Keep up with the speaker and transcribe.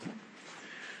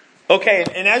Okay,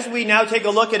 and as we now take a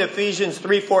look at Ephesians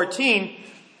 3:14,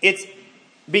 it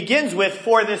begins with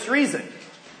 "for this reason."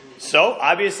 So,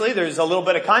 obviously, there's a little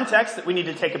bit of context that we need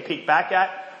to take a peek back at.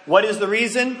 What is the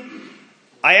reason?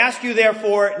 I ask you,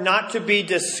 therefore, not to be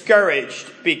discouraged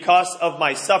because of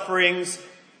my sufferings,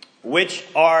 which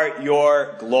are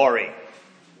your glory.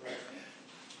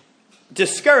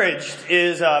 Discouraged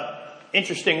is an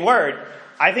interesting word.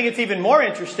 I think it's even more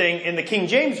interesting in the King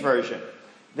James Version.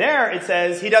 There it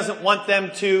says he doesn't want them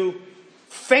to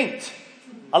faint.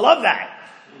 I love that.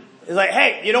 It's like,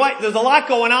 hey, you know what? There's a lot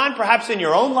going on, perhaps in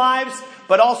your own lives,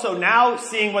 but also now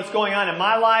seeing what's going on in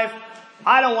my life.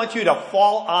 I don't want you to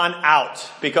fall on out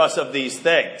because of these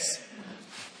things.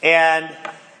 And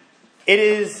it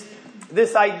is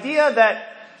this idea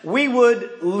that we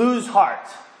would lose heart,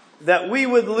 that we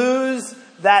would lose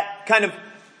that kind of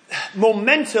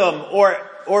momentum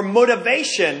or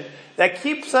motivation that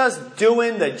keeps us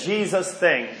doing the Jesus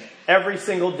thing every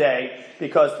single day,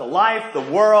 because the life, the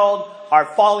world, our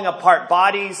falling apart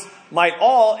bodies might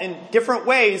all, in different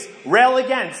ways, rail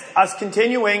against us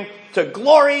continuing to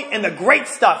glory in the great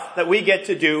stuff that we get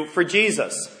to do for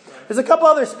Jesus. There's a couple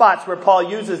other spots where Paul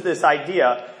uses this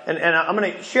idea, and I'm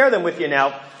going to share them with you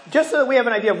now, just so that we have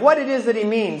an idea of what it is that he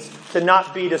means to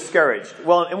not be discouraged.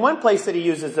 Well, in one place that he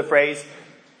uses the phrase,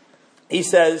 he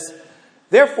says,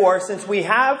 therefore, since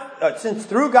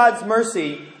through God's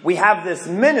mercy we have this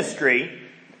ministry,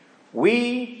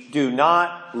 we do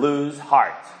not lose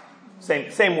heart.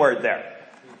 Same word there,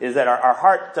 is that our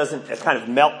heart doesn't kind of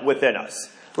melt within us.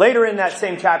 Later in that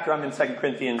same chapter, I'm in 2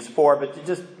 Corinthians 4, but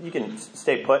you can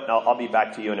stay put, and I'll be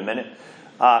back to you in a minute.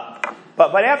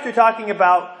 But after talking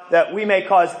about that we may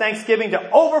cause thanksgiving to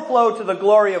overflow to the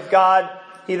glory of God,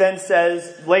 he then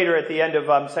says later at the end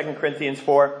of 2 Corinthians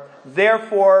 4,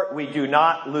 therefore we do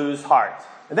not lose heart.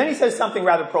 And then he says something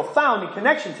rather profound in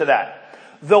connection to that.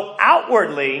 Though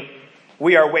outwardly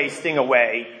we are wasting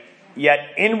away,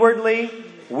 yet inwardly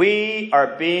we are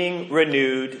being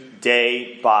renewed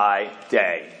day by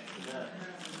day.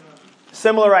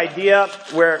 Similar idea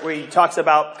where he talks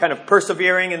about kind of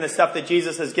persevering in the stuff that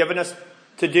Jesus has given us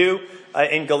to do.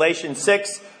 In Galatians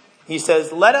 6, he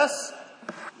says, let us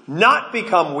not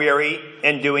become weary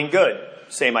in doing good.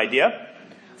 Same idea.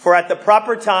 For at the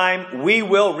proper time we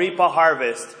will reap a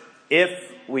harvest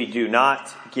if we do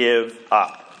not give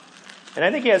up. And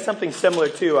I think he has something similar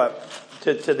to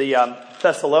the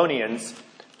Thessalonians,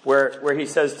 where he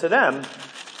says to them,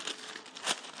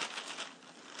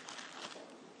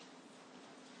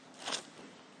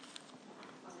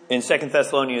 in 2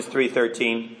 Thessalonians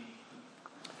 3:13,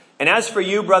 and as for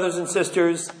you, brothers and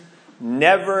sisters,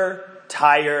 never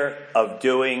tire of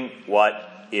doing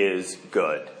what is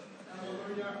good.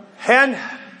 And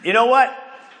you know what?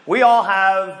 We all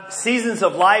have seasons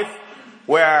of life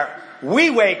where we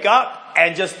wake up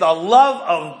and just the love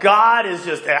of God is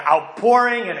just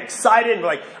outpouring and excited. And we're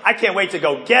like, I can't wait to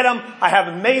go get them. I have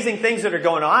amazing things that are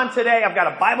going on today. I've got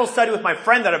a Bible study with my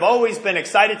friend that I've always been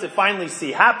excited to finally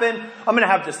see happen. I'm going to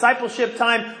have discipleship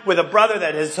time with a brother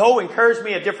that has so encouraged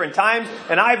me at different times.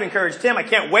 And I've encouraged him. I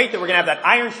can't wait that we're going to have that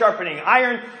iron sharpening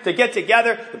iron to get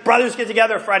together. The brothers get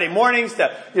together Friday mornings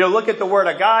to, look at the Word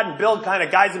of God, and Bill kind of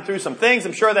guides them through some things.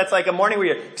 I'm sure that's like a morning where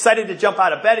you're excited to jump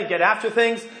out of bed and get after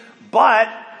things. But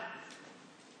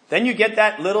then you get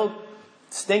that little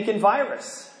stinking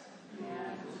virus.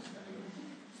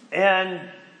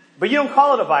 But you don't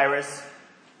call it a virus.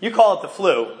 You call it the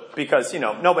flu because,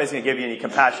 nobody's going to give you any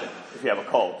compassion if you have a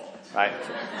cold, right?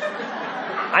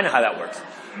 I know how that works.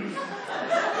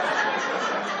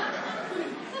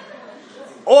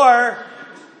 Or,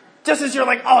 just as you're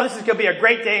like, oh, this is going to be a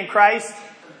great day in Christ,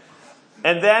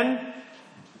 and then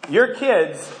your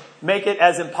kids make it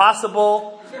as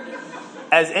impossible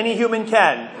as any human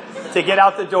can to get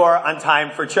out the door on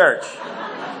time for church.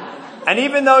 And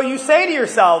even though you say to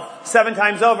yourself 7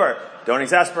 times over, don't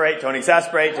exasperate, don't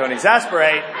exasperate, don't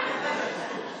exasperate,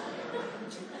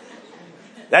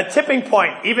 that tipping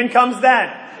point even comes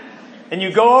then. And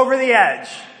you go over the edge,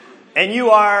 and you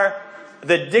are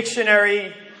the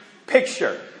dictionary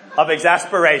picture of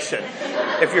exasperation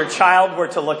if your child were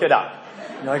to look it up.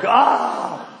 You're like,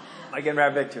 oh, I get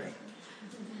our victory.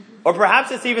 Or perhaps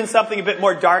it's even something a bit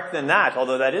more dark than that,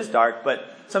 although that is dark, but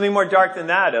something more dark than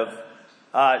that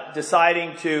of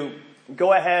deciding to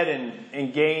go ahead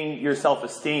and gain your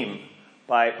self-esteem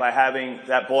by having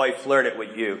that boy flirt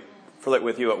with you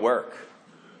at work.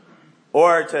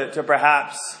 Or to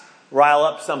perhaps rile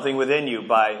up something within you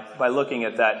by looking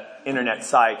at that internet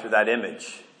site or that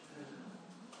image.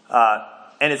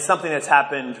 And it's something that's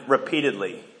happened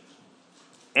repeatedly,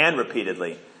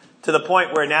 to the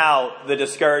point where now the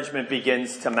discouragement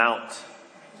begins to mount.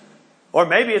 Or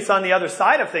maybe it's on the other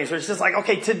side of things where it's just like,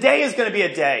 okay, today is going to be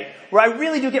a day where I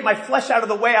really do get my flesh out of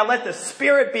the way. I let the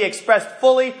Spirit be expressed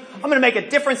fully. I'm going to make a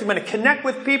difference. I'm going to connect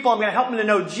with people. I'm going to help them to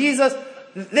know Jesus.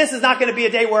 This is not going to be a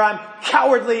day where I'm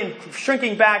cowardly and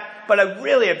shrinking back, but I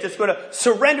really am just going to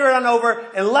surrender it on over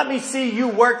and let me see you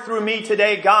work through me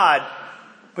today, God.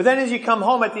 But then as you come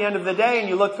home at the end of the day and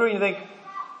you look through and you think,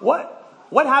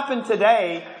 what happened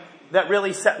today that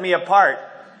really set me apart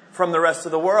from the rest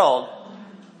of the world?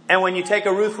 And when you take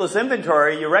a ruthless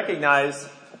inventory, you recognize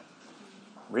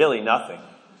really nothing.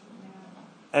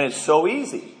 And it's so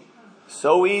easy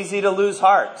to lose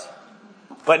heart.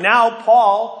 But now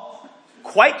Paul,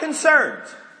 quite concerned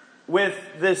with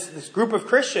this group of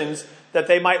Christians that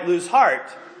they might lose heart,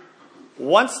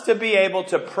 wants to be able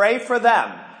to pray for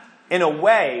them in a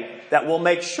way that will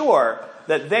make sure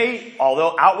that they,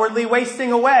 although outwardly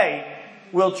wasting away,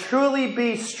 will truly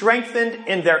be strengthened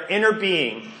in their inner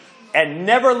being and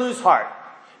never lose heart,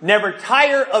 never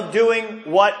tire of doing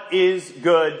what is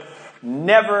good,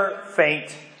 never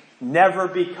faint, never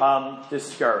become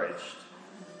discouraged.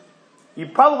 You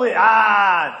probably,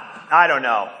 I don't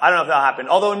know. I don't know if that'll happen.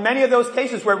 Although in many of those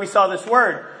cases where we saw this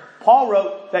word, Paul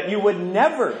wrote that you would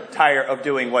never tire of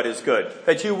doing what is good,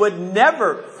 that you would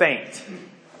never faint,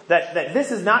 that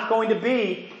this is not going to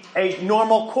be a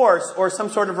normal course or some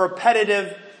sort of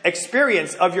repetitive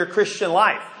experience of your Christian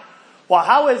life. Well,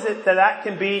 how is it that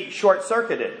can be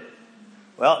short-circuited?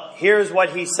 Well, here's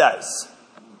what he says.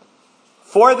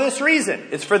 For this reason,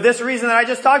 it's for this reason that I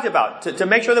just talked about, to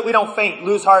make sure that we don't faint,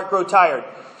 lose heart, grow tired.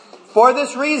 For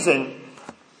this reason,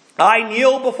 I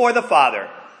kneel before the Father,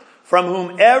 from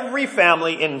whom every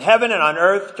family in heaven and on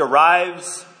earth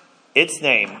derives its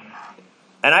name.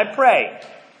 And I pray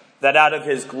that out of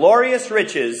his glorious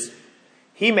riches,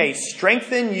 he may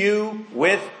strengthen you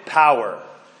with power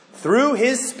through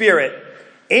his Spirit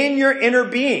in your inner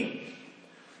being,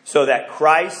 so that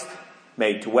Christ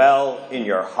may dwell in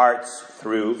your hearts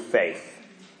through faith.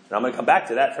 And I'm going to come back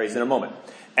to that phrase in a moment.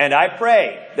 And I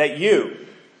pray that you,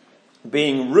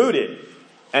 being rooted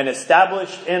and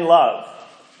established in love,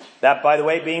 that, by the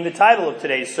way, being the title of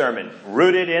today's sermon,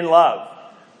 Rooted in Love.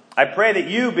 I pray that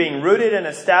you, being rooted and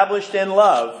established in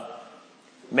love,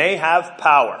 may have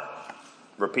power,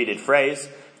 repeated phrase,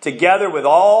 together with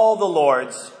all the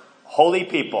Lord's holy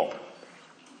people.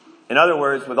 In other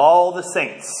words, with all the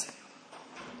saints.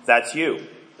 That's you.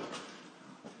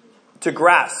 To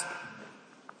grasp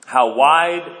how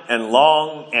wide and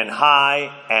long and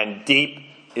high and deep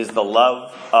is the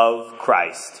love of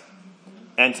Christ.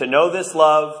 And to know this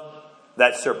love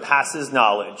that surpasses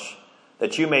knowledge,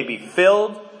 that you may be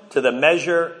filled to the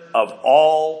measure of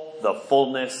all the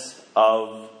fullness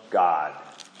of God.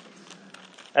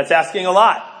 That's asking a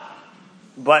lot.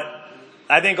 But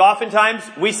I think oftentimes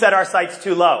we set our sights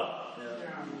too low.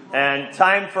 And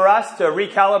time for us to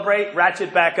recalibrate,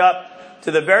 ratchet back up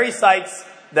to the very sights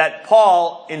that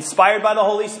Paul, inspired by the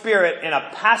Holy Spirit in a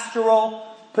pastoral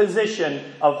position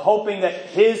of hoping that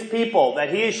his people, that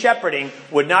he is shepherding,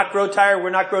 would not grow tired,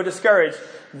 would not grow discouraged.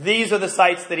 These are the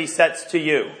sights that he sets to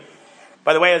you.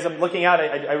 By the way, as I'm looking out,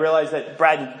 I realize that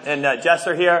Brad and Jess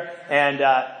are here, and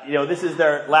this is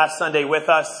their last Sunday with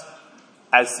us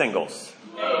as singles.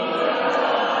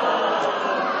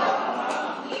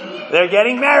 They're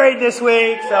getting married this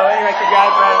week, so anyway,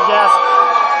 congrats, Brad and Jess.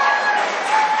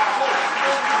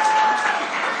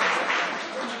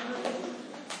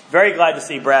 Very glad to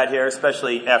see Brad here,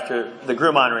 especially after the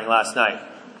groom honoring last night.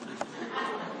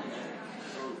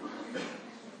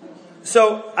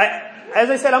 So, as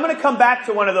I said, I'm going to come back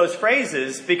to one of those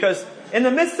phrases because in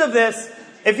the midst of this,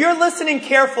 if you're listening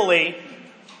carefully,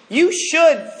 you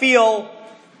should feel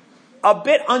a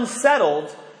bit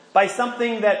unsettled by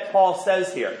something that Paul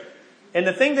says here. And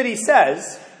the thing that he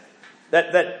says,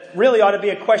 that really ought to be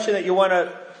a question that you want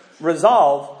to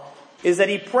resolve, is that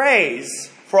he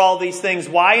prays for all these things.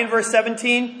 Why in verse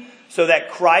 17? So that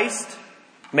Christ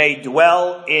may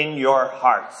dwell in your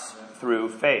hearts through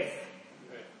faith.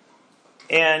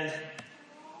 And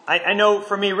I know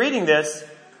for me reading this,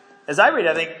 as I read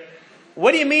it, I think,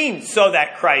 what do you mean, so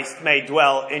that Christ may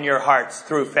dwell in your hearts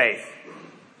through faith?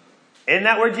 Isn't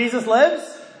that where Jesus lives?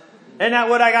 Isn't that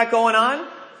what I got going on?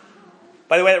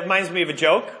 By the way, that reminds me of a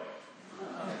joke.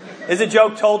 It's a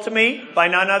joke told to me by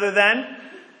none other than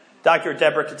Dr.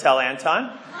 Deborah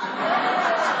Cattell-Anton.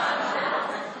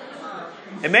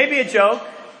 It may be a joke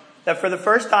that for the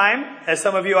first time, as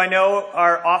some of you I know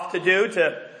are off to do,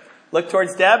 to look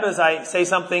towards Deb as I say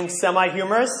something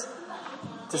semi-humorous,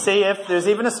 to see if there's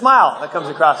even a smile that comes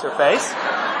across her face.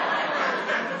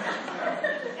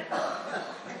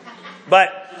 But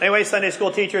anyway, Sunday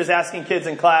school teacher is asking kids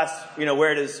in class,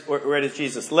 where does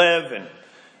Jesus live? And,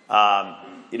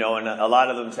 and a lot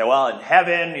of them say, well, in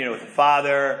heaven, with the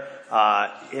Father.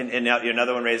 And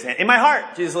another one raised his hand. In my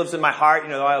heart. Jesus lives in my heart.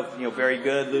 Very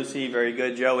good, Lucy. Very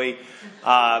good, Joey.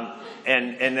 And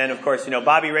then, of course,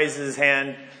 Bobby raises his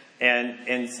hand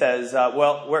and says,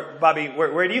 Bobby,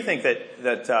 where do you think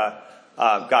that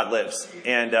God lives?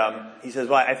 And he says,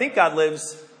 well, I think God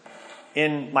lives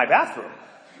in my bathroom.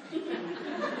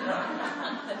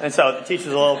 And so the teacher's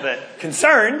a little bit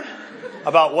concerned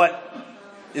about what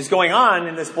is going on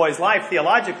in this boy's life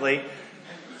theologically,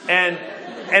 and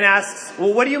asks,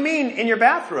 well, what do you mean in your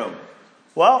bathroom?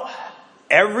 Well,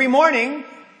 every morning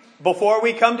before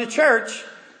we come to church,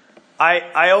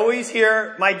 I always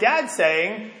hear my dad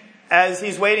saying, as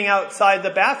he's waiting outside the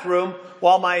bathroom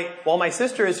while my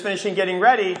sister is finishing getting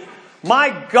ready,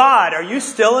 my God, are you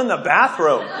still in the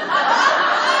bathroom?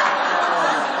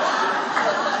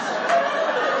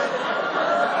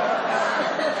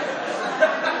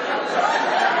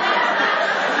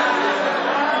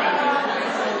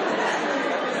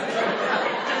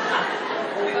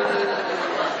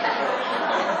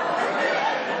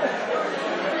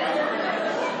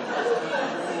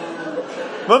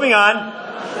 Moving on.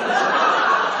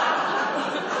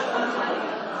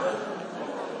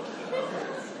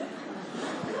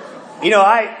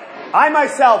 I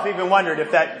myself even wondered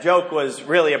if that joke was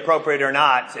really appropriate or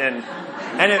not. And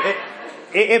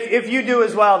if you do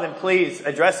as well, then please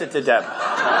address it to Deb.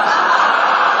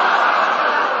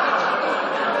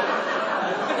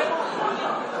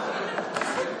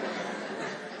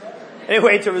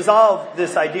 Anyway, to resolve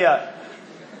this idea,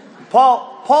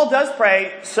 Paul does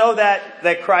pray so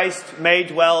that Christ may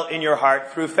dwell in your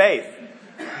heart through faith.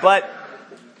 But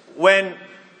when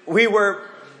we were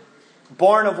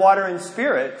born of water and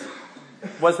spirit,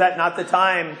 was that not the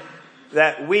time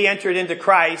that we entered into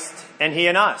Christ and he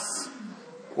in us?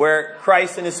 Where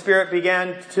Christ and his Spirit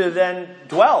began to then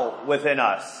dwell within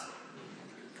us.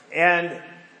 And,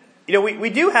 we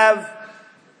do have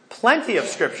plenty of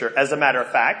Scripture, as a matter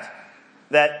of fact,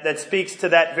 that speaks to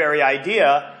that very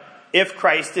idea, if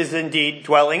Christ is indeed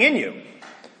dwelling in you.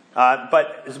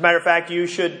 But as a matter of fact, you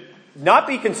should not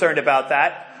be concerned about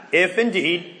that if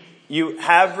indeed you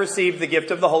have received the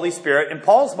gift of the Holy Spirit. In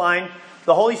Paul's mind,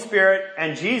 the Holy Spirit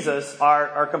and Jesus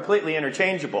are completely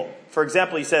interchangeable. For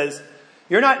example, he says,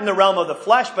 you're not in the realm of the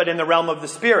flesh, but in the realm of the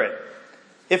Spirit.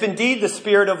 If indeed the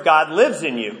Spirit of God lives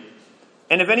in you,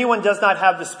 and if anyone does not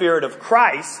have the Spirit of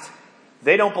Christ,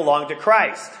 they don't belong to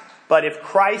Christ. But if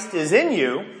Christ is in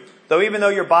you, even though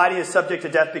your body is subject to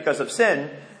death because of sin,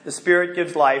 the Spirit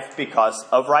gives life because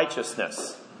of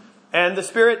righteousness. And the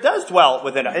Spirit does dwell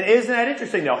within us. And isn't that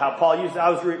interesting, though, how Paul used... I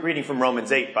was reading from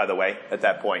Romans 8, by the way, at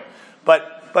that point.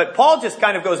 But Paul just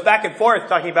kind of goes back and forth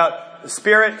talking about the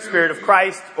Spirit of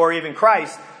Christ, or even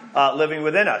Christ, living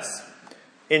within us.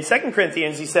 In 2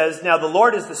 Corinthians, he says, now the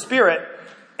Lord is the Spirit,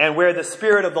 and where the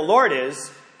Spirit of the Lord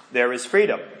is, there is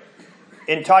freedom.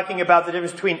 In talking about the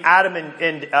difference between Adam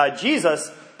and Jesus,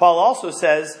 Paul also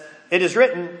says, it is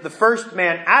written, the first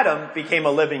man, Adam, became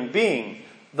a living being.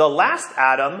 The last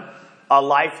Adam, a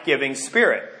life-giving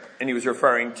spirit. And he was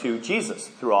referring to Jesus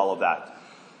through all of that.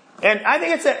 And I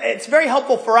think it's very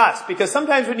helpful for us, because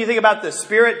sometimes when you think about the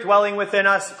Spirit dwelling within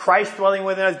us, Christ dwelling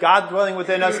within us, God dwelling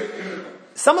within us,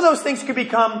 some of those things could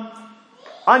become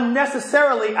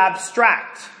unnecessarily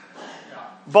abstract.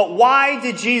 But why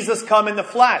did Jesus come in the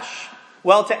flesh?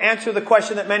 Well, to answer the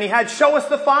question that many had, show us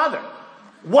the Father.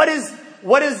 What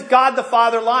is God the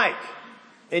Father like?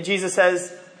 And Jesus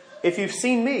says, if you've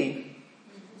seen me,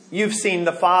 you've seen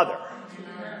the Father.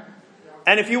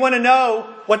 And if you want to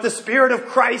know what the Spirit of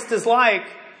Christ is like,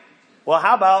 well,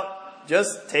 how about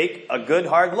just take a good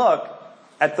hard look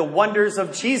at the wonders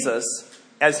of Jesus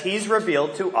as he's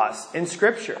revealed to us in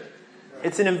Scripture.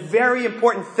 It's a very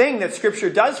important thing that Scripture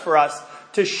does for us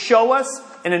to show us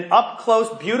in an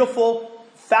up-close, beautiful,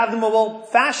 fathomable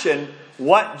fashion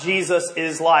what Jesus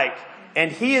is like.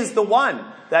 And he is the one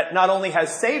that not only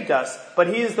has saved us, but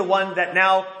he is the one that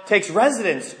now takes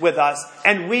residence with us,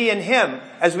 and we in him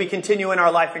as we continue in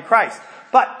our life in Christ.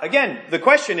 But again, the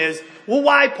question is, well,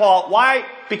 why, Paul? Why?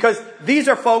 Because these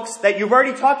are folks that you've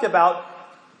already talked about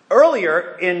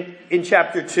earlier in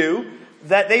chapter 2,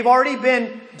 that they've already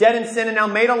been dead in sin and now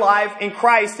made alive in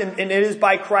Christ, and it is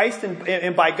by Christ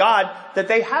and by God that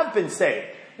they have been saved.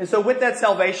 And so with that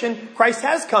salvation, Christ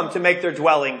has come to make their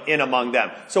dwelling in among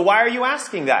them. So why are you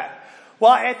asking that?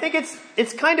 Well, I think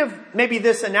it's kind of, maybe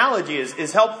this analogy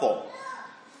is helpful.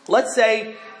 Let's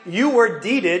say you were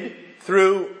deeded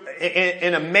through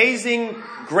an amazing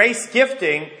grace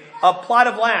gifting a plot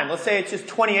of land. Let's say it's just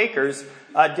 20 acres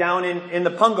down in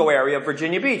the Pungo area of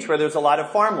Virginia Beach, where there's a lot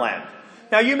of farmland.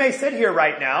 Now, you may sit here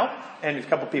right now, and there's a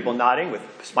couple people nodding with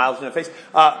smiles on their face,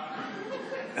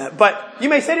 but you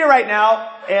may sit here right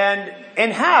now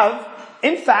and have,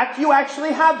 in fact, you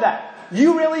actually have that.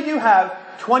 You really do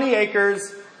have 20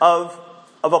 acres of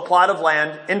a plot of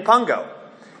land in Pungo.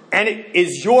 And it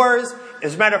is yours.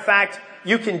 As a matter of fact,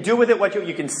 you can do with it what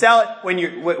you can sell it. When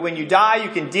you die, you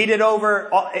can deed it over.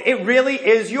 It really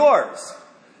is yours.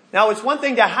 Now, it's one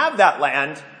thing to have that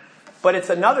land, but it's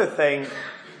another thing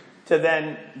to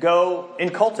then go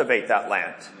and cultivate that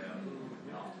land.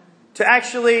 To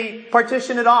actually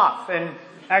partition it off and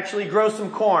actually grow some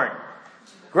corn,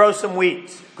 grow some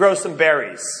wheat, grow some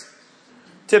berries.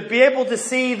 To be able to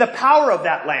see the power of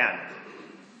that land,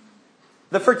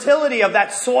 the fertility of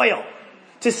that soil,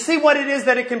 to see what it is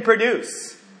that it can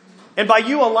produce. And by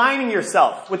you aligning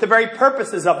yourself with the very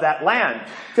purposes of that land,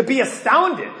 to be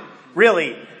astounded,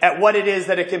 really, at what it is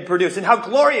that it can produce and how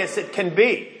glorious it can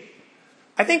be.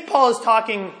 I think Paul is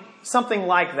talking something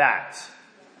like that.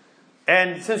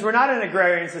 And since we're not an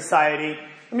agrarian society,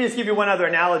 let me just give you one other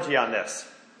analogy on this.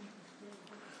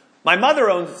 My mother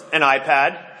owns an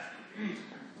iPad,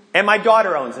 and my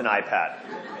daughter owns an iPad.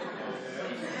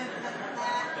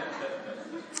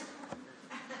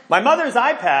 My mother's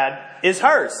iPad is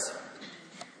hers.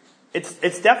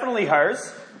 It's definitely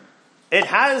hers. It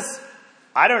has,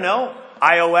 I don't know,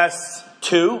 iOS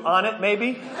 2 on it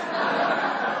maybe.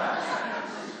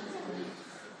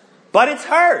 But it's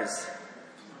hers.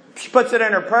 She puts it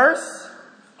in her purse,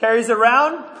 carries it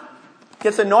around,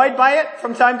 gets annoyed by it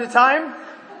from time to time.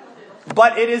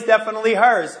 But it is definitely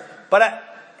hers.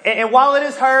 And while it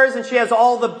is hers and she has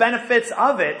all the benefits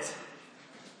of it,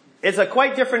 it's a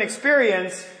quite different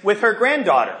experience with her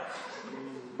granddaughter,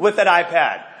 with that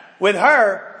iPad. With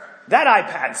her, that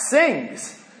iPad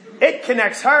sings. It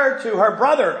connects her to her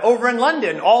brother over in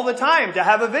London all the time to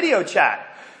have a video chat.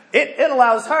 It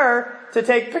allows her to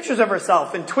take pictures of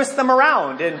herself and twist them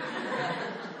around and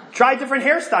try different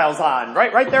hairstyles on,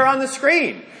 right there on the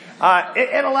screen.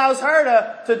 It allows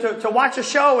her to watch a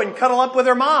show and cuddle up with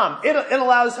her mom. It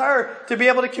allows her to be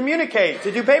able to communicate,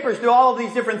 to do papers, do all of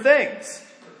these different things.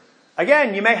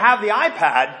 Again, you may have the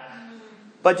iPad,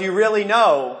 but do you really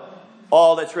know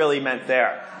all that's really meant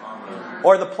there?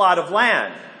 Or the plot of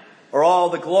land, or all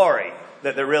the glory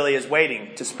that there really is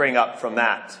waiting to spring up from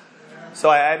that. So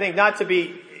I think not to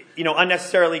be,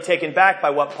 unnecessarily taken back by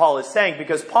what Paul is saying,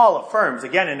 because Paul affirms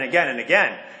again and again and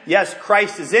again, yes,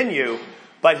 Christ is in you,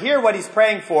 but here what he's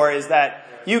praying for is that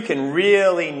you can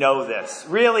really know this,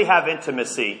 really have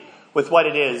intimacy with what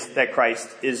it is that Christ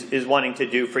is wanting to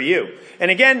do for you.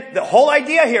 And again, the whole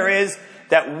idea here is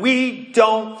that we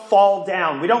don't fall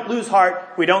down. We don't lose heart.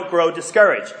 We don't grow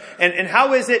discouraged. And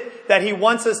how is it that he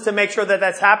wants us to make sure that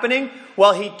that's happening?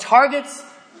 Well, he targets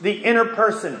the inner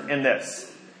person in this.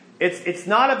 It's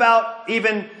not about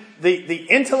even the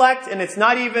intellect, and it's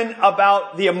not even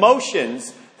about the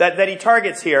emotions that he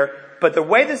targets here. But the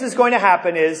way this is going to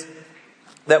happen is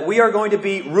that we are going to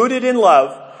be rooted in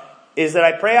love, is that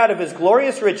I pray out of his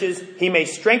glorious riches, he may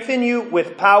strengthen you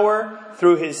with power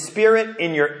through his Spirit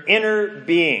in your inner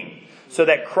being, so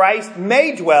that Christ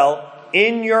may dwell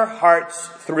in your hearts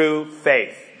through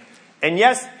faith. And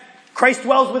yes, Christ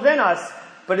dwells within us,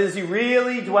 but does he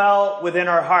really dwell within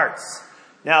our hearts?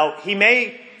 Now, he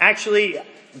may actually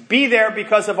be there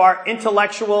because of our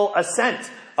intellectual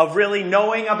assent of really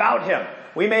knowing about him.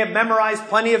 We may have memorized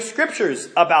plenty of scriptures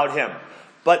about him,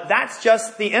 but that's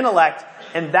just the intellect,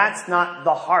 and that's not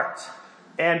the heart.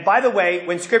 And by the way,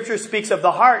 when scripture speaks of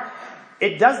the heart,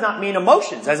 it does not mean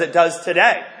emotions as it does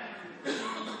today.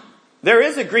 There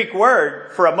is a Greek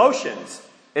word for emotions.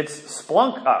 It's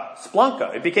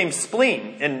splunka. It became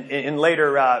spleen in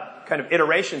later kind of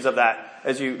iterations of that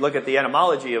as you look at the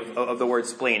etymology of the word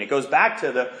spleen. It goes back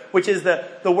to which is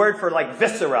the word for like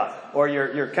viscera, or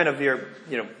your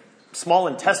small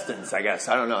intestines, I guess.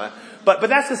 I don't know. But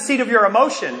that's the seat of your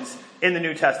emotions in the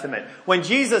New Testament. When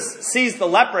Jesus sees the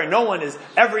leper and no one has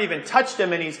ever even touched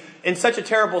him and he's in such a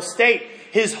terrible state,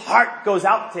 his heart goes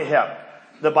out to him,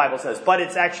 the Bible says. But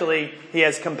it's actually, he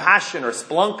has compassion, or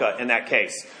splunka in that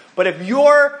case. But if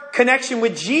your connection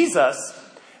with Jesus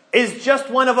is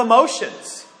just one of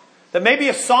emotions, that maybe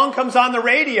a song comes on the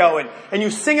radio and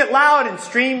you sing it loud and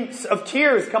streams of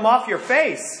tears come off your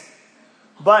face,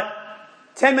 but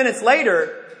 10 minutes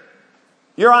later,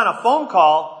 you're on a phone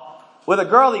call with a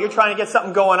girl that you're trying to get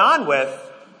something going on with,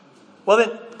 well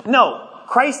then, no,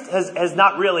 Christ has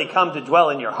not really come to dwell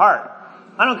in your heart.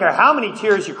 I don't care how many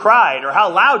tears you cried, or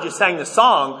how loud you sang the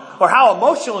song, or how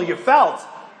emotional you felt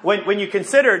when you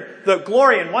considered the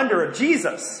glory and wonder of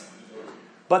Jesus.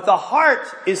 But the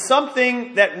heart is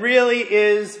something that really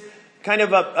is kind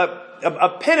of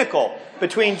a pinnacle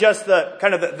between just the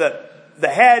kind of the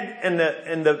head and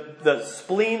the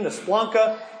spleen, the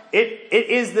splunca. It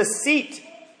is the seat,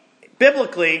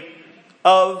 biblically,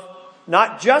 of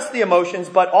not just the emotions,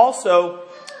 but also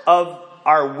of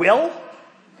our will.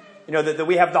 You know, that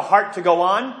we have the heart to go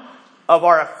on, of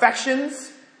our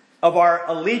affections, of our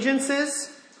allegiances,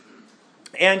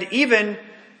 and even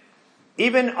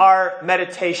our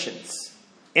meditations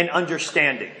in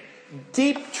understanding.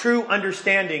 Deep, true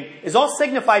understanding is all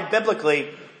signified biblically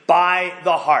by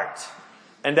the heart.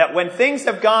 And that when things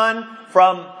have gone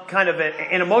from kind of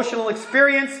an emotional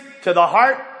experience to the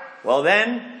heart, well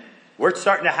then, we're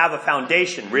starting to have a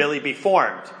foundation really be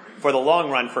formed for the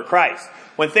long run for Christ.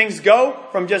 When things go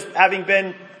from just having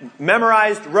been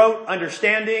memorized, rote,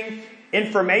 understanding,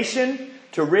 information,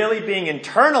 to really being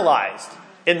internalized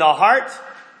in the heart,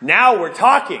 now we're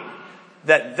talking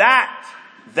that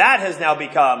has now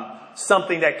become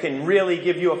something that can really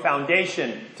give you a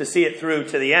foundation to see it through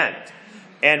to the end.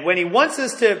 And when he wants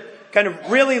us to kind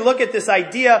of really look at this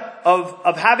idea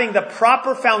of having the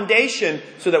proper foundation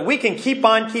so that we can keep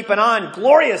on keeping on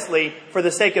gloriously for the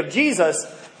sake of Jesus,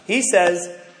 he says,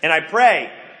 and I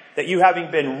pray that you having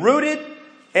been rooted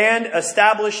and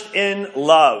established in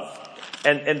love.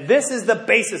 And this is the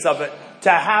basis of it, to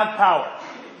have power.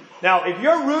 Now, if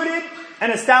you're rooted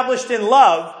and established in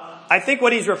love, I think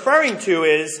what he's referring to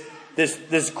is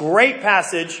this great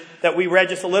passage that we read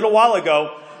just a little while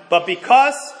ago. But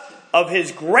because of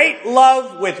his great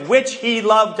love with which he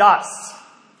loved us,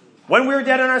 when we were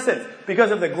dead in our sins,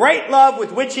 because of the great love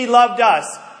with which he loved us,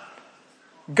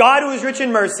 God, who is rich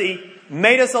in mercy,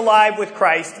 made us alive with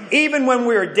Christ. Even when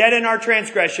we were dead in our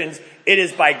transgressions, it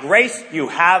is by grace you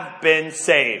have been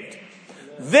saved.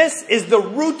 This is the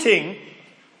rooting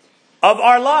of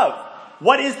our love.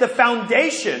 What is the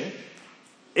foundation?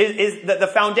 Is that the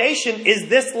foundation is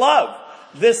this love.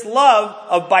 This love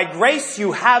of by grace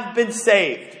you have been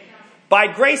saved. By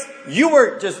grace, you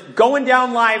were just going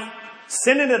down life,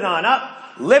 sinning it on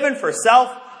up, living for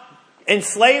self,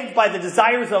 enslaved by the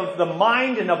desires of the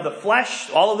mind and of the flesh.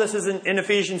 All of this is in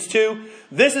Ephesians 2.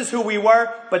 This is who we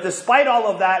were. But despite all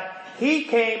of that, he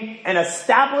came and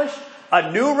established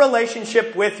a new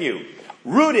relationship with you.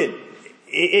 Rooted.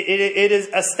 It is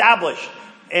established.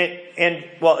 And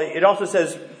well, it also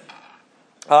says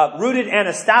rooted and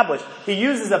established. He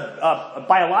uses a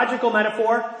biological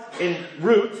metaphor in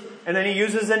root, and then he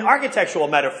uses an architectural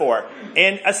metaphor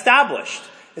in established.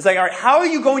 It's like, all right, how are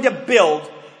you going to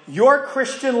build your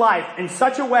Christian life in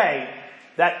such a way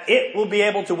that it will be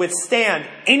able to withstand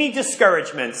any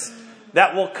discouragements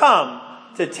that will come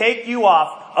to take you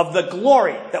off of the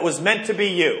glory that was meant to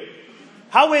be you?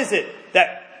 How is it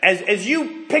that as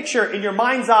you picture in your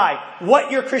mind's eye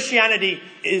what your Christianity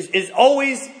is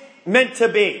always meant to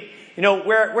be, you know,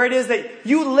 where it is that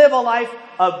you live a life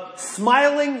of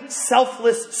smiling,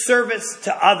 selfless service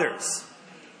to others,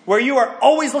 where you are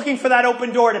always looking for that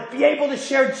open door to be able to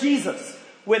share Jesus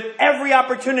with every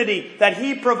opportunity that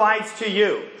he provides to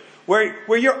you,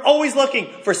 where you're always looking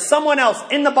for someone else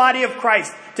in the body of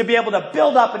Christ to be able to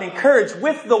build up and encourage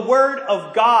with the Word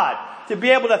of God, to be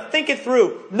able to think it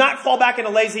through, not fall back into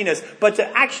laziness, but to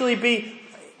actually be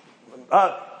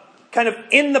kind of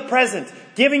in the present,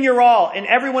 giving your all in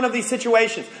every one of these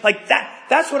situations. Like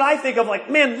that's what I think of, like,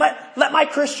 man, let my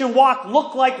Christian walk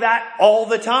look like that all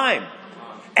the time.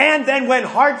 And then when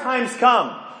hard times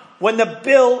come, when the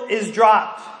bill is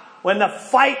dropped, when the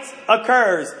fight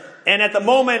occurs, and at the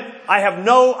moment I have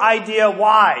no idea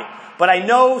why, but I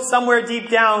know somewhere deep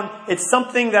down it's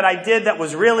something that I did that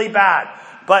was really bad.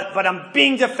 But I'm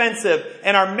being defensive,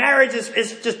 and our marriage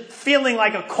is just feeling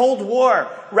like a cold war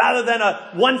rather than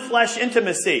a one flesh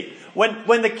intimacy.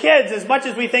 When the kids, as much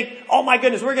as we think, oh my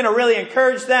goodness, we're going to really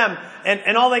encourage them,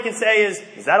 and all they can say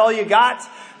is that all you got?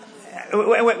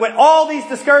 When all these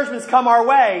discouragements come our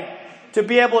way, to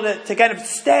be able to kind of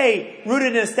stay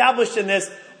rooted and established in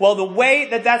this, well, the way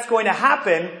that that's going to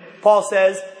happen, Paul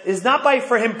says, is not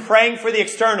for him praying for the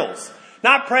externals.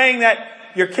 Not praying that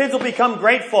your kids will become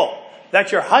grateful,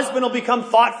 that your husband will become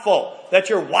thoughtful, that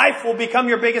your wife will become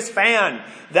your biggest fan,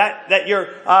 that your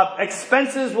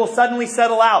expenses will suddenly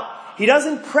settle out. He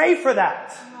doesn't pray for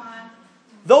that.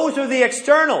 Those are the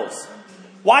externals.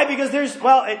 Why? Because it's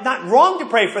not wrong to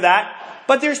pray for that,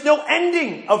 but there's no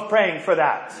ending of praying for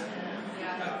that.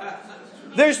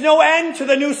 There's no end to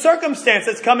the new circumstance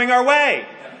that's coming our way.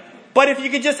 But if you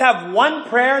could just have one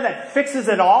prayer that fixes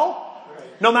it all,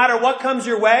 no matter what comes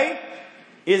your way,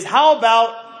 is how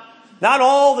about not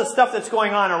all the stuff that's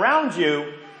going on around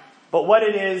you, but what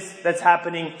it is that's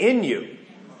happening in you.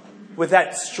 with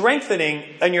that strengthening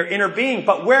in your inner being.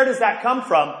 But where does that come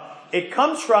from? It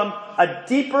comes from a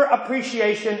deeper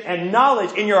appreciation and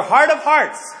knowledge in your heart of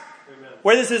hearts,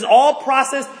 where this is all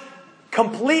processed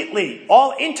completely,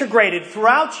 all integrated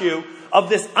throughout you, of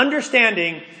this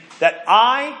understanding that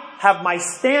I have my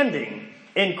standing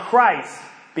in Christ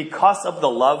because of the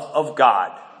love of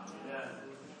God.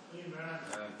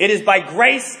 It is by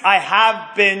grace I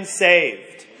have been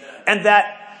saved. And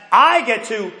that I get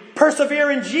to persevere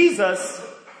in Jesus,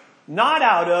 not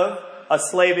out of a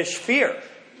slavish fear,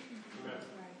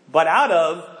 but out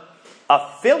of a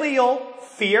filial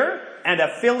fear and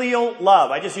a filial love.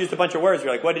 I just used a bunch of words.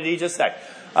 You're like, what did he just say?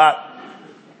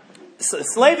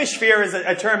 Slavish fear is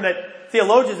a term that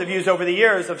theologians have used over the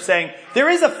years of saying there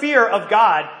is a fear of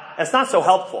God that's not so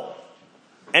helpful.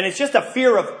 And it's just a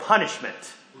fear of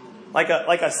punishment. Like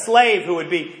a slave who would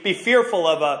be fearful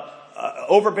of a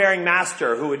overbearing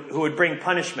master who would bring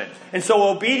punishment. And so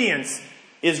obedience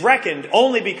is reckoned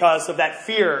only because of that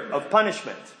fear of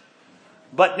punishment.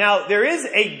 But now there is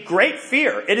a great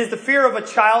fear. It is the fear of a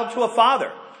child to a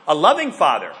father, a loving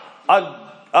father,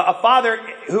 a father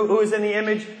who is in the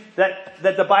image that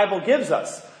the Bible gives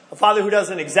us. A father who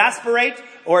doesn't exasperate,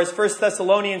 or as 1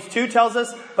 Thessalonians 2 tells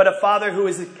us, but a father who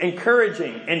is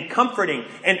encouraging and comforting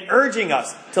and urging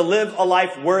us to live a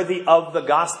life worthy of the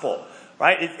gospel.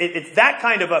 Right? It's that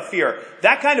kind of a fear.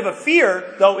 That kind of a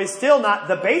fear, though, is still not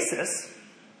the basis.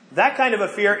 That kind of a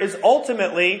fear is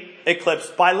ultimately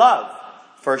eclipsed by love.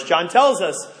 1 John tells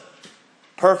us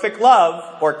perfect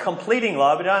love or completing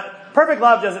love. Perfect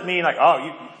love doesn't mean like,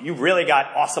 oh, you really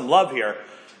got awesome love here.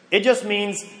 It just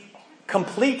means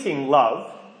completing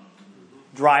love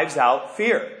drives out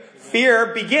fear.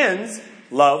 Fear begins,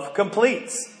 love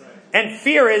completes. And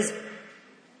fear is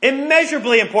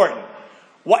immeasurably important.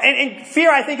 And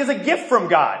fear, I think, is a gift from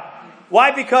God. Why?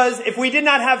 Because if we did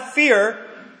not have fear,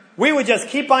 we would just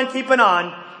keep on keeping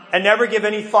on and never give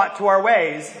any thought to our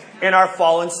ways in our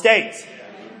fallen state.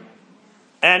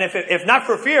 And if not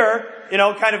for fear,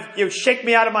 shake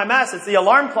me out of my mess. It's the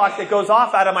alarm clock that goes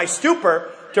off out of my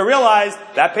stupor to realize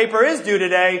that paper is due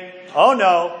today. Oh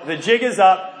no, the jig is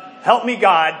up. Help me,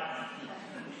 God.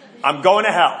 I'm going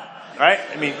to hell. Right?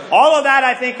 I mean, all of that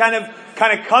I think kind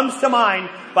of comes to mind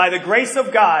by the grace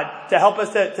of God to help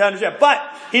us to understand. But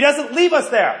He doesn't leave us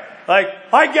there. Like,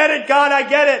 I get it, God, I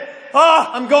get it.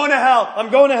 I'm going to hell. I'm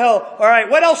going to hell. All right,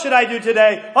 what else should I do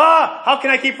today? How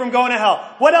can I keep from going to hell?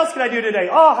 What else can I do today?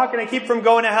 How can I keep from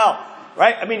going to hell?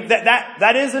 Right? I mean,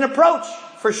 that is an approach,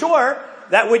 for sure,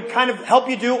 that would kind of help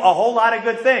you do a whole lot of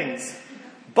good things.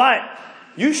 But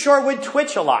you sure would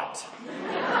twitch a lot.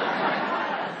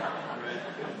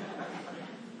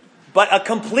 But a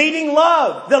completing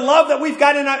love, the love that we've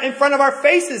got in front of our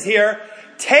faces here,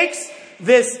 takes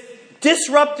this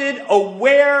disrupted,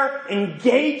 aware,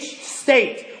 engaged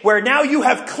state where now you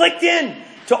have clicked in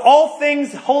to all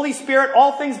things Holy Spirit,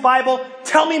 all things Bible.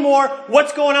 Tell me more.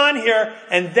 What's going on here?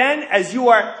 And then as you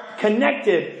are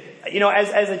connected,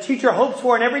 as a teacher hopes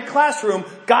for in every classroom,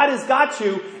 God has got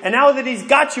you. And now that He's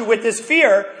got you with this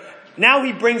fear, now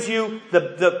He brings you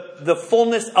the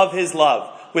fullness of His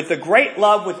love, with the great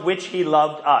love with which He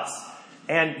loved us.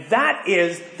 And that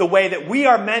is the way that we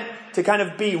are meant to kind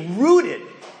of be rooted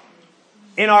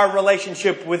in our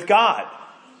relationship with God.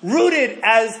 Rooted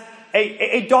as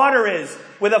a daughter is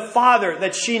with a father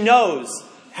that she knows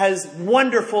has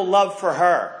wonderful love for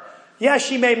her. Yeah,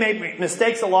 she may make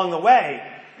mistakes along the way,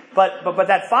 but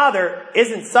that father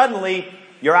isn't suddenly,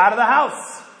 you're out of the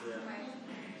house.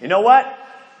 You know what?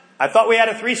 I thought we had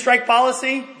a 3-strike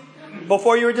policy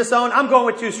before you were disowned. I'm going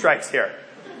with 2 strikes here.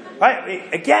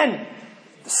 Right? Again,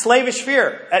 slavish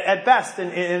fear at best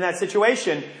in that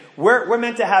situation. We're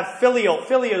meant to have filial.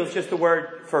 Filial is just the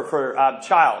word for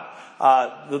child.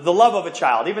 The love of a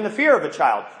child, even the fear of a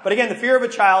child. But again, the fear of a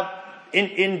child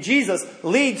in Jesus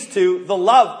leads to the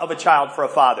love of a child for a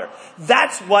father.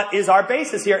 That's what is our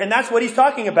basis here, and that's what He's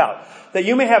talking about. That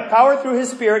you may have power through His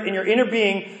Spirit in your inner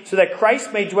being, so that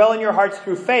Christ may dwell in your hearts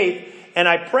through faith. And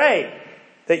I pray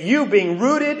that you, being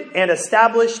rooted and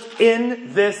established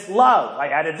in this love. I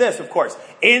added this, of course.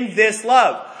 In this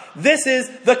love. This is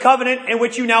the covenant in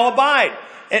which you now abide.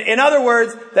 In other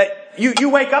words, that you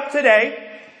wake up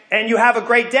today and you have a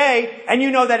great day and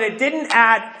you know that it didn't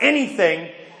add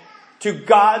anything to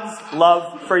God's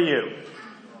love for you.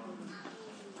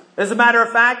 As a matter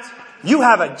of fact, you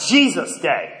have a Jesus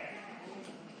day.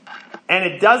 And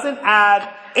it doesn't add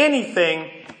anything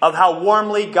of how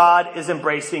warmly God is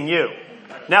embracing you.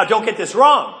 Now, don't get this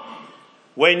wrong.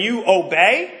 When you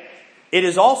obey, it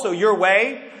is also your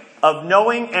way of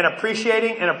knowing and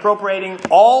appreciating and appropriating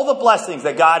all the blessings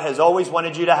that God has always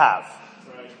wanted you to have.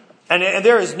 And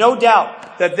there is no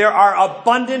doubt that there are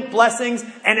abundant blessings,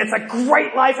 and it's a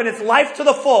great life, and it's life to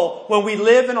the full when we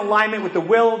live in alignment with the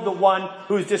will of the one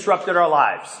who's disrupted our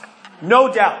lives.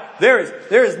 No doubt. There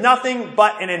is nothing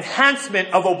but an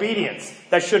enhancement of obedience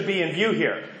that should be in view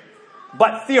here.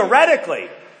 But theoretically,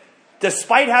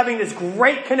 despite having this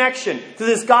great connection to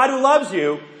this God who loves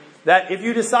you, that if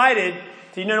you decided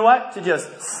to, you know what, to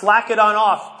just slack it on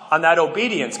off on that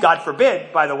obedience, God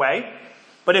forbid, by the way,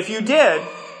 but if you did,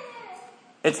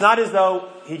 it's not as though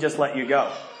he just let you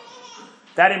go.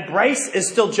 That embrace is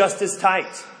still just as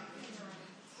tight.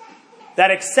 That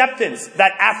acceptance,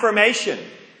 that affirmation,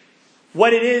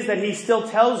 what it is that he still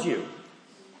tells you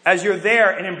as you're there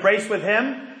and embrace with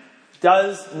him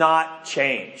does not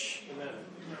change.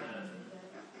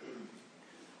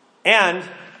 And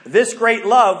this great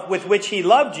love with which he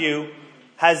loved you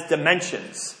has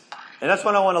dimensions. And that's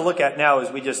what I want to look at now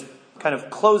as we just kind of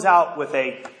close out with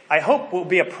I hope will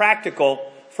be a practical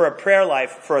for a prayer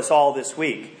life for us all this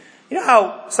week. You know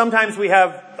how sometimes we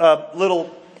have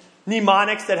little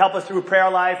mnemonics that help us through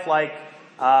prayer life, like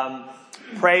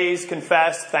praise,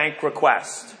 confess, thank,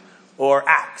 request, or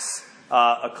acts,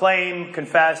 acclaim,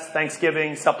 confess,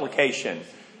 thanksgiving, supplication.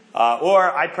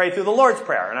 Or I pray through the Lord's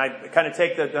Prayer, and I kind of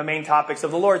take the main topics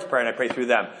of the Lord's Prayer and I pray through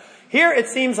them. Here it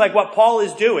seems like what Paul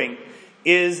is doing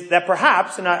is that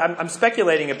perhaps, and I'm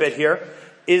speculating a bit here,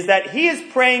 is that he is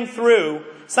praying through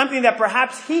something that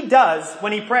perhaps he does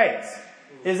when he prays.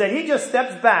 Is that he just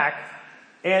steps back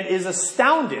and is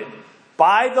astounded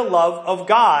by the love of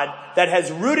God that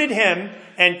has rooted him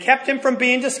and kept him from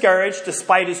being discouraged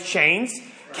despite his chains,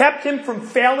 kept him from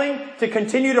failing to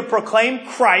continue to proclaim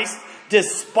Christ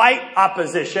despite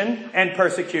opposition and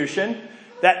persecution,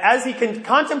 that as he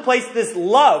contemplates this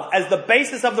love as the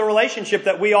basis of the relationship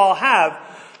that we all have,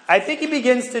 I think he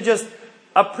begins to just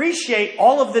appreciate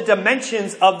all of the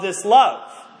dimensions of this love.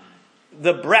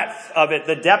 The breadth of it,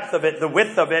 the depth of it, the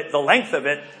width of it, the length of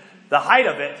it, the height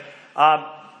of it.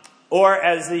 Or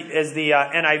as the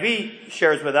NIV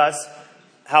shares with us,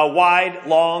 how wide,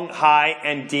 long, high,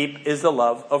 and deep is the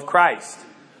love of Christ.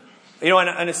 You know,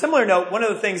 on a similar note, one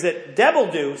of the things that Deb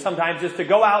will do sometimes is to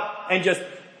go out and just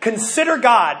consider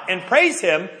God and praise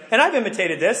him. And I've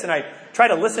imitated this, and I try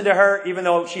to listen to her even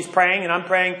though she's praying and I'm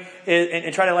praying,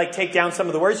 and try to take down some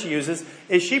of the words she uses.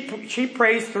 Is she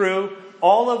prays through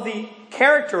all of the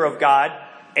character of God,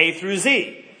 A through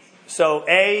Z. So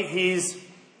A, he's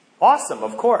awesome,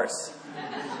 of course.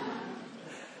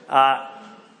 Or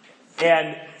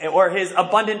his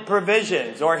abundant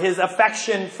provisions, or his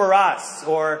affection for us,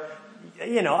 or,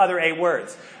 other A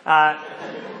words.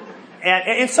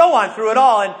 And so on through it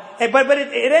all. But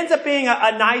it ends up being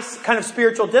a nice kind of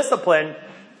spiritual discipline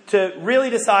to really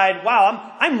decide,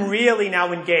 wow, I'm really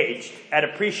now engaged at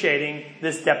appreciating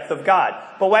this depth of God.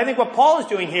 But I think what Paul is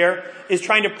doing here is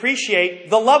trying to appreciate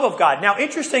the love of God. Now,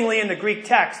 interestingly, in the Greek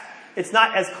text, it's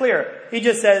not as clear. He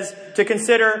just says to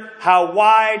consider how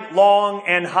wide, long,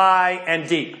 and high, and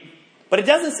deep. But it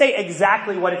doesn't say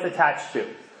exactly what it's attached to.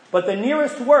 But the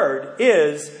nearest word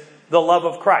is the love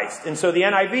of Christ. And so the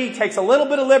NIV takes a little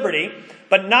bit of liberty,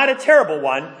 but not a terrible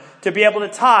one, to be able to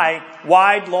tie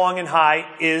wide, long, and high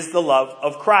is the love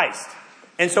of Christ.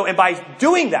 And by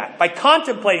doing that, by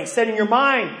contemplating, setting your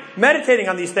mind, meditating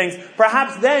on these things,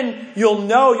 perhaps then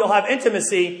you'll have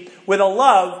intimacy with a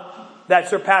love that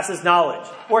surpasses knowledge.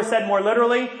 Or said more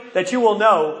literally, that you will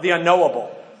know the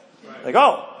unknowable. Like,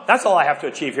 oh, that's all I have to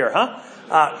achieve here, huh?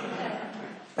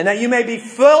 And that you may be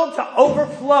filled to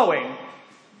overflowing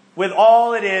with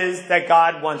all it is that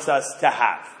God wants us to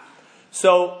have.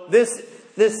 So this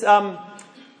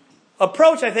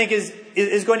approach, I think,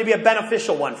 is going to be a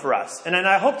beneficial one for us. And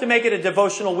I hope to make it a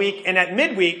devotional week. And at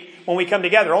midweek, when we come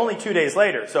together, only 2 days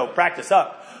later, so practice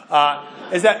up,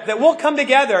 is that we'll come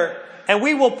together and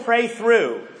we will pray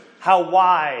through how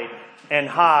wide and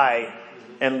high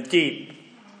and deep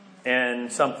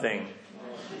and something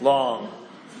long.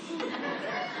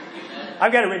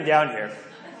 I've got it written down here.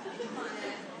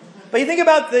 But you think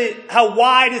about how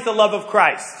wide is the love of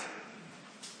Christ.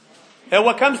 And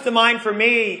what comes to mind for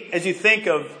me as you think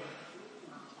of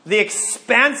the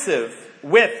expansive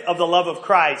width of the love of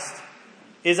Christ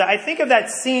is I think of that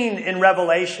scene in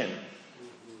Revelation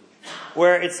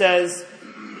where it says,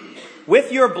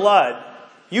 with your blood,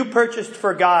 you purchased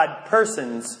for God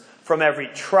persons from every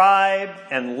tribe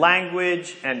and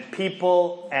language and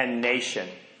people and nation.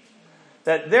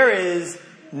 That there is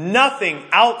nothing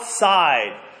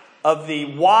outside of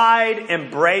the wide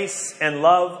embrace and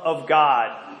love of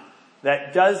God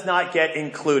that does not get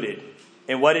included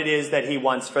in what it is that he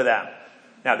wants for them.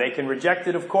 Now, they can reject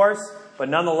it, of course, but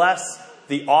nonetheless,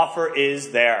 the offer is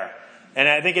there. And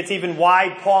I think it's even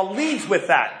why Paul leads with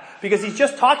that. Because he's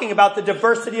just talking about the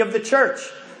diversity of the church.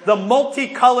 The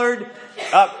multicolored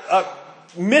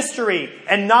mystery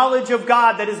and knowledge of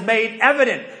God that is made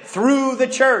evident through the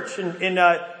church in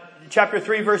chapter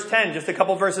 3, verse 10, just a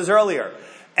couple verses earlier.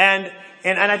 And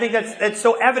I think that's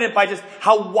so evident by just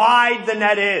how wide the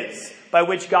net is by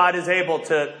which God is able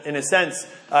to, in a sense,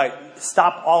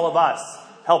 stop all of us,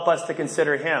 help us to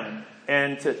consider Him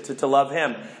and to love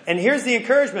Him. And here's the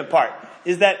encouragement part,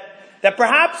 is that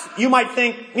perhaps you might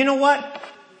think, you know what,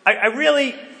 I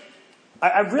really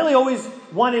always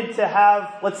wanted to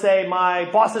have, let's say, my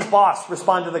boss's boss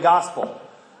respond to the gospel.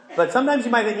 But sometimes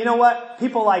you might think, you know what,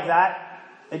 people like that,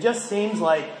 it just seems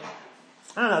like,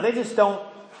 I don't know, they just don't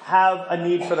have a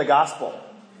need for the gospel.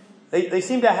 They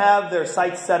seem to have their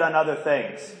sights set on other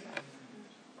things.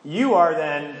 You are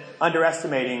then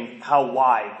underestimating how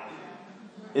wide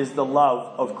is the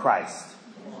love of Christ.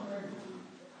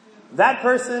 That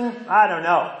person, I don't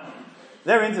know.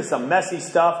 They're into some messy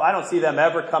stuff. I don't see them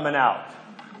ever coming out.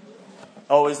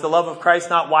 Oh, is the love of Christ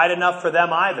not wide enough for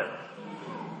them either?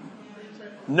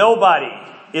 Nobody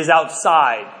is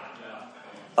outside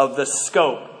of the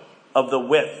scope of the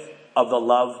width of the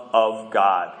love of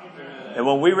God. And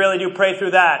when we really do pray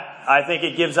through that, I think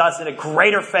it gives us a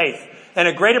greater faith and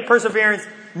a greater perseverance,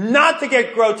 not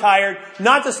to grow tired,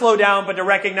 not to slow down, but to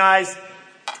recognize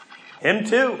Him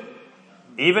too.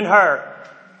 Even her.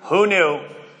 Who knew?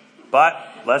 But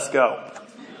let's go.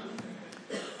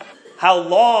 How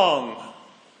long?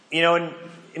 In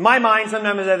my mind,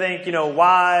 sometimes I think,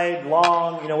 wide,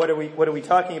 long, what are we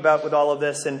talking about with all of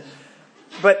this?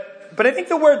 But I think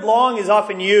the word long is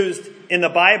often used in the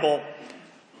Bible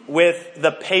with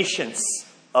the patience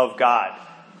of God.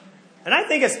 And I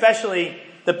think especially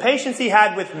the patience He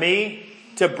had with me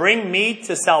to bring me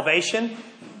to salvation,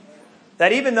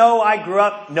 that even though I grew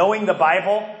up knowing the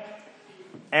Bible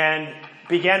and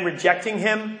began rejecting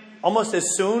Him almost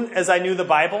as soon as I knew the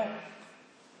Bible,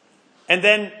 and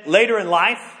then later in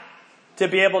life, to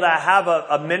be able to have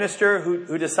a minister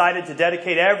who decided to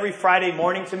dedicate every Friday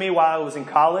morning to me while I was in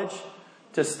college,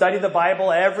 to study the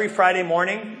Bible every Friday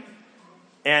morning,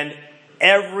 and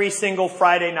every single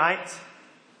Friday night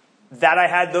that I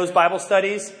had those Bible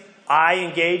studies, I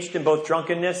engaged in both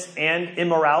drunkenness and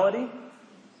immorality.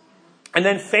 And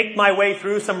then faked my way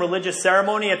through some religious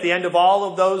ceremony at the end of all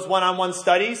of those one-on-one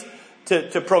studies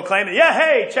to proclaim it. Yeah,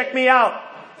 hey, check me out.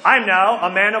 I'm now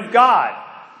a man of God.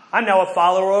 I'm now a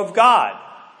follower of God.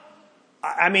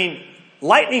 I mean,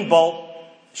 lightning bolt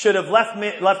should have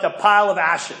left a pile of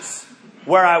ashes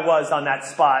where I was on that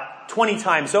spot 20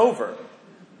 times over.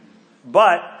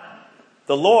 But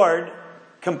the Lord,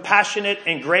 compassionate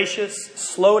and gracious,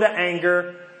 slow to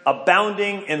anger,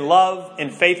 abounding in love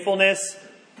and faithfulness,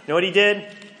 you know what He did?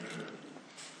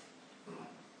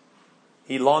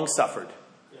 He long suffered.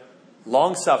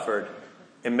 Long suffered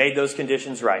and made those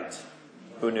conditions right.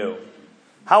 Who knew?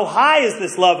 How high is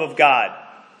this love of God?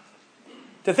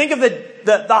 To think of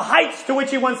the heights to which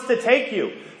He wants to take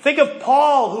you. Think of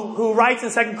Paul who writes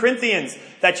in 2 Corinthians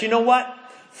that, you know what?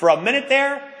 For a minute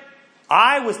there,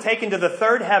 I was taken to the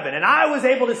third heaven and I was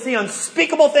able to see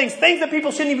unspeakable things that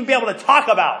people shouldn't even be able to talk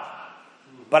about.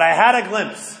 But I had a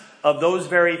glimpse of those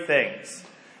very things.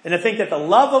 And to think that the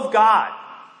love of God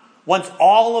wants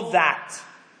all of that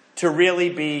to really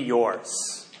be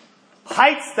yours.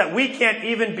 Heights that we can't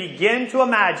even begin to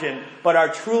imagine, but are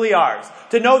truly ours.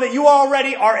 To know that you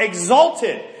already are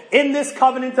exalted in this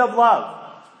covenant of love.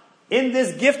 In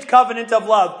this gift covenant of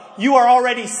love, you are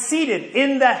already seated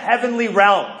in the heavenly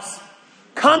realms.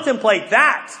 Contemplate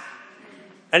that.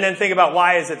 And then think about,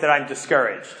 why is it that I'm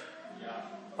discouraged?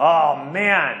 Oh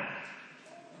man.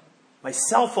 My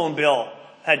cell phone bill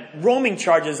had roaming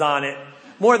charges on it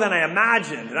more than I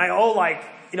imagined. And I owe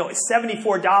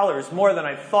 $74 more than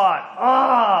I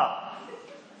thought.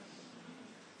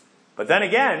 But then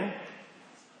again,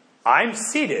 I'm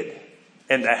seated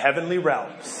in the heavenly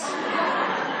realms.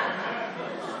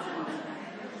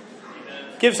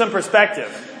 Give some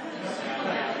perspective.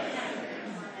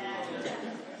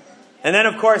 And then,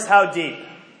 of course, how deep?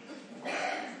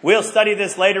 We'll study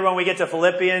this later when we get to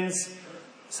Philippians,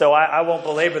 so I won't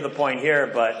belabor the point here,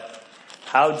 but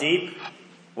how deep?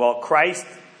 Well, Christ,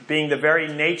 being the very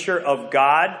nature of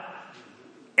God,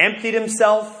 emptied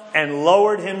Himself and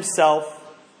lowered Himself,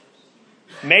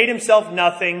 made Himself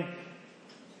nothing,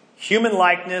 human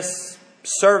likeness,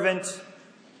 servant.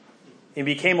 He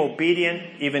became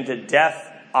obedient even to death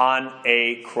on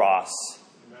a cross.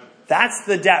 That's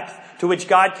the depth to which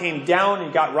God came down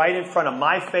and got right in front of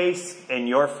my face and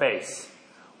your face.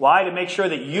 Why? To make sure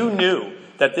that you knew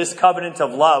that this covenant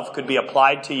of love could be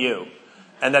applied to you.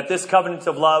 and that this covenant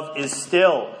of love is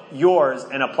still yours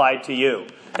and applied to you.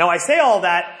 Now, I say all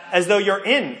that as though you're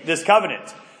in this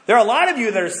covenant. There are a lot of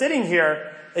you that are sitting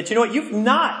here that, you know what, you've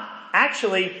not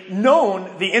actually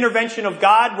known the intervention of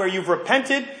God where you've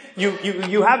repented,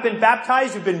 you have been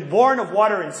baptized, you've been born of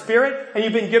water and spirit, and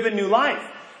you've been given new life.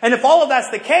 And if all of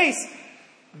that's the case,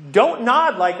 don't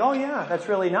nod like, oh yeah, that's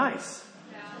really nice.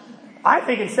 I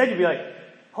think instead you'd be like,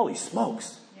 holy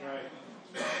smokes.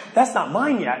 That's not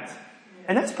mine yet.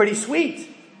 And that's pretty sweet.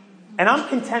 And I'm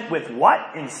content with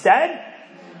what instead?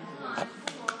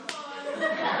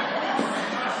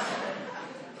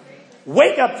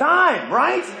 Wake up time,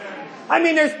 right? I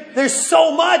mean, there's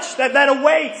so much that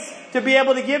awaits to be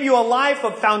able to give you a life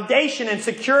of foundation and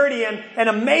security and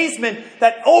amazement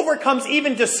that overcomes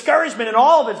even discouragement in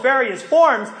all of its various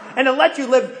forms, and to let you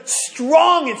live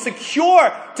strong and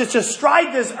secure to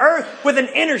stride this earth with an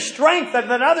inner strength that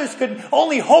others could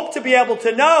only hope to be able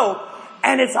to know,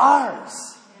 and it's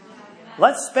ours.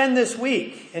 Let's spend this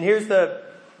week, and here's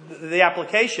the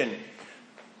application,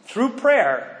 through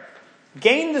prayer,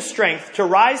 gain the strength to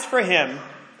rise for Him,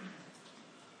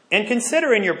 and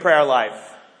consider in your prayer life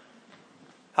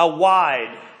how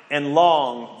wide and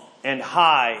long and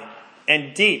high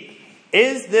and deep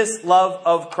is this love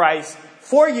of Christ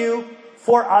for you,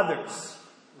 for others.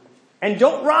 And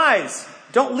don't rise,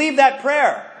 don't leave that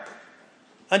prayer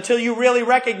until you really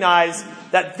recognize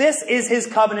that this is His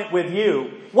covenant with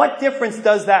you. What difference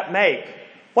does that make?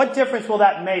 What difference will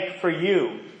that make for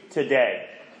you today?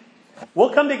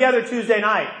 We'll come together Tuesday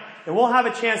night and we'll have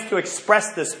a chance to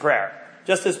express this prayer,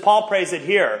 just as Paul prays it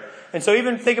here. And so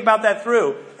even think about that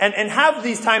through and have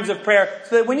these times of prayer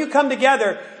so that when you come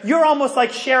together, you're almost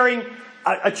like sharing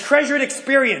a treasured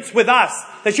experience with us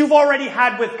that you've already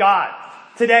had with God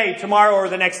today, tomorrow, or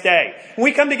the next day. When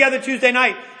we come together Tuesday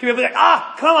night to be able to say,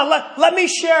 come on, let me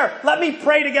share. Let me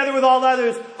pray together with all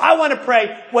others. I want to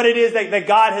pray what it is that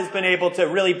God has been able to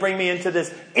really bring me into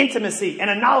this intimacy and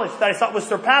a knowledge that I thought was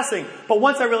surpassing. But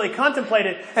once I really contemplate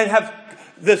it and have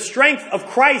the strength of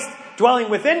Christ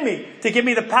dwelling within me to give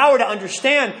me the power to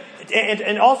understand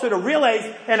and also to realize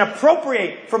and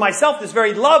appropriate for myself this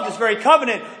very love, this very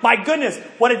covenant. My goodness,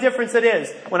 what a difference it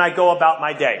is when I go about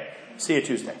my day. See you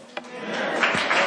Tuesday.